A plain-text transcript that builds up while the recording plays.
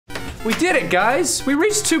We did it, guys! We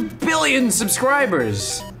reached 2 billion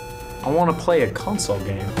subscribers! I want to play a console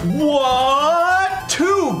game. What?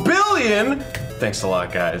 2 billion? Thanks a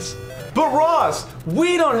lot, guys. But Ross,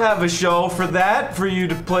 we don't have a show for that for you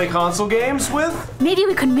to play console games with. Maybe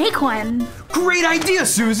we could make one. Great idea,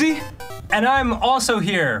 Susie! And I'm also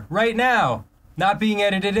here, right now. Not being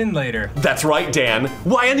edited in later. That's right, Dan.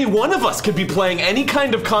 Why, any one of us could be playing any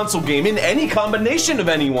kind of console game in any combination of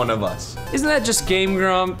any one of us. Isn't that just Game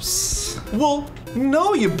Grumps? Well,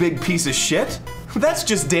 no, you big piece of shit. That's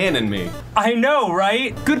just Dan and me. I know,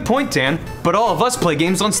 right? Good point, Dan. But all of us play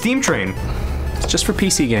games on Steam Train. It's just for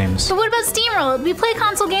PC games. But what about SteamWorld? We played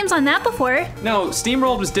console games on that before. No,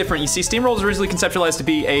 SteamWorld was different. You see, SteamWorld was originally conceptualized to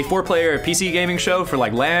be a 4-player PC gaming show for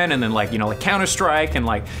like LAN, and then like, you know, like Counter-Strike and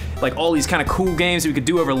like all these kind of cool games that we could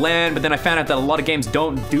do over LAN, but then I found out that a lot of games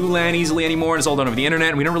don't do LAN easily anymore, and it's all done over the internet,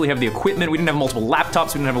 and we don't really have the equipment, we didn't have multiple laptops,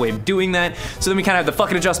 we didn't have a way of doing that, so then we kind of had the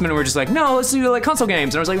fucking adjustment, and we were just like, no, let's do like console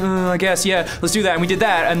games, and I was like, I guess, yeah, let's do that, and we did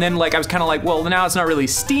that, and then like I was kind of like, well, now it's not really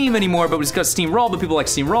Steam anymore, but it's got SteamRoll, but people like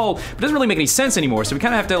SteamRoll, but it doesn't really make any sense anymore, so we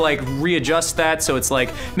kind of have to like readjust that, so it's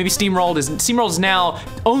like, maybe SteamRoll is now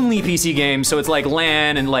only PC games, so it's like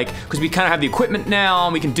LAN, and like, because we kind of have the equipment now,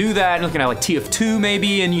 and we can do that, and we can have like TF2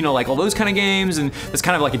 maybe, and you know, like all those kind of games, and it's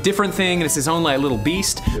kind of like a different thing, and it's its own like little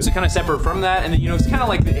beast, so kind of separate from that, and then, you know, it's kind of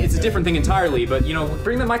like, it's a different thing entirely, but you know,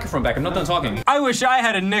 bring the microphone back, I'm not done talking. I wish I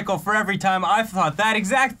had a nickel for every time I thought that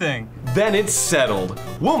exact thing. Then it's settled.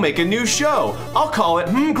 We'll make a new show. I'll call it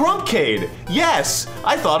Grumpcade. Yes,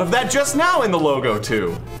 I thought of that just now in the logo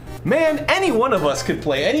too. Man, any one of us could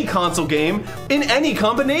play any console game in any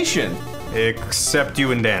combination. Except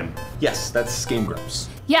you and Dan. Yes, that's Game Grumps.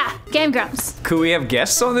 Yeah, Game Grumps. Could we have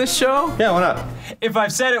guests on this show? Yeah, why not? If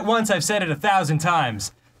I've said it once, I've said it 1,000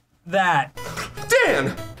 times. That.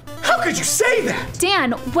 Dan! How could you say that?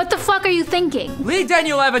 Dan, what the fuck are you thinking? Lee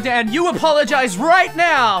Daniel Avadan, you apologize right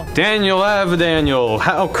now! Daniel Avadaniel,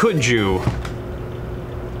 how could you?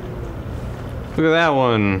 Look at that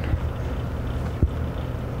one.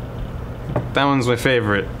 That one's my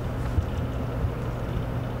favorite.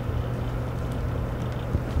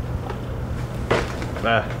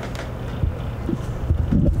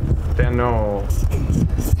 Dan, no.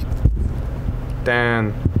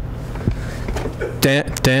 Dan,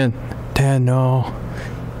 no.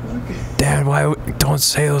 Dan, why don't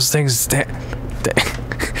say those things?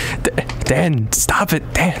 Dan, stop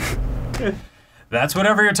it, Dan. That's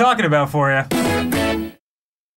whatever you're talking about for you.